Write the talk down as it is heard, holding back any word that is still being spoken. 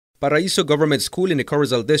Paraiso Government School in the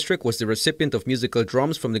Corozal District was the recipient of musical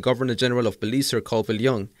drums from the Governor General of Belize, Sir Colville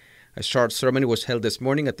Young. A short ceremony was held this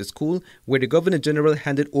morning at the school where the Governor General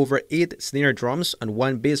handed over 8 snare drums and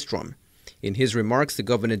 1 bass drum. In his remarks, the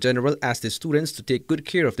Governor General asked the students to take good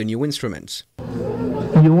care of the new instruments.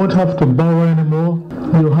 You won't have to borrow anymore.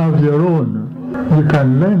 You have your own. You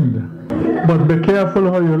can lend. But be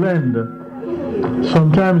careful how you lend.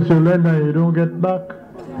 Sometimes you lend and you don't get back.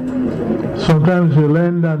 Sometimes you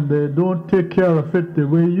lend and they don't take care of it the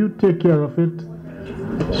way you take care of it.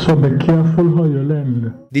 So be careful how you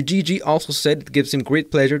lend. The GG also said it gives him great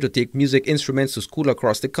pleasure to take music instruments to school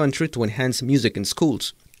across the country to enhance music in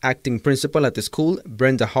schools. Acting principal at the school,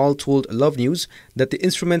 Brenda Hall, told Love News that the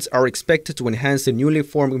instruments are expected to enhance the newly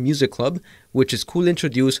formed music club, which the school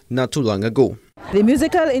introduced not too long ago. The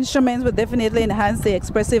musical instruments will definitely enhance the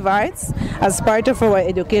expressive arts as part of our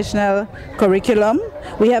educational curriculum.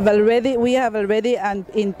 We have already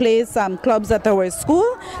in place some clubs at our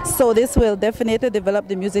school, so this will definitely develop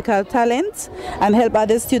the musical talent and help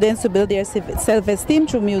other students to build their self-esteem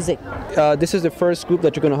through music. This is the first group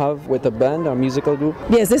that you're going to have with a band, a musical group?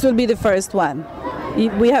 Yes, this will be the first one.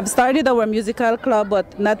 We have started our musical club,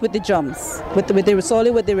 but not with the drums, solely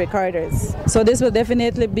with the recorders. So this will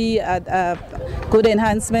definitely be a good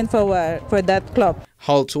enhancement for that club.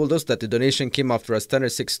 Hall told us that the donation came after a Standard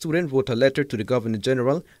 6 student wrote a letter to the Governor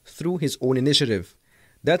General through his own initiative.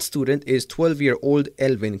 That student is 12-year-old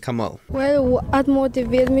Elvin Kamal. Well, what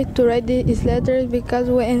motivated me to write this letter because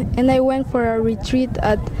when I went for a retreat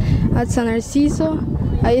at San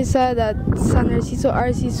Narciso, I saw that San Narciso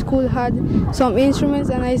RC school had some instruments,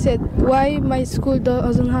 and I said, why my school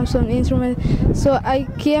doesn't have some instruments? So I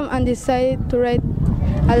came and decided to write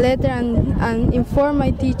a letter and inform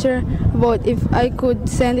my teacher about if I could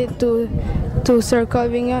send it to Sir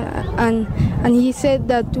Colville Young, and he said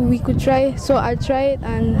that we could try, so I tried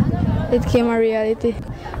and it came a reality.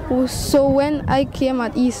 So when I came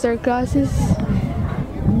at Easter classes,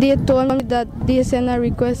 they told me that they sent a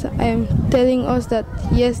request telling us that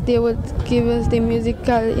yes, they would give us the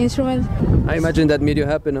musical instruments. I imagine that made you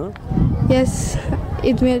happy, no? Yes,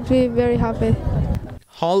 it made me very happy.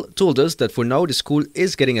 Hall told us that for now the school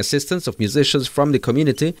is getting assistance of musicians from the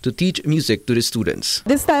community to teach music to the students.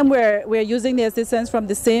 This time we're using the assistance from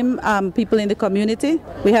the same people in the community.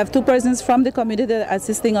 We have 2 persons from the community that are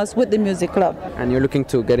assisting us with the music club. And you're looking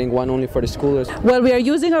to getting one only for the school? Well, we are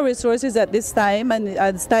using our resources at this time, and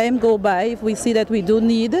as time go by, if we see that we do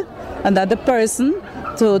need another person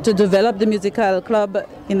to develop the musical club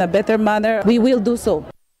in a better manner, we will do so.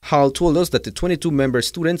 Hall told us that the 22-member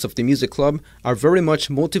students of the music club are very much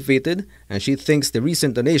motivated, and she thinks the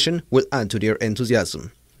recent donation will add to their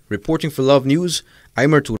enthusiasm. Reporting for Love News,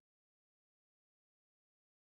 I'm Arturo.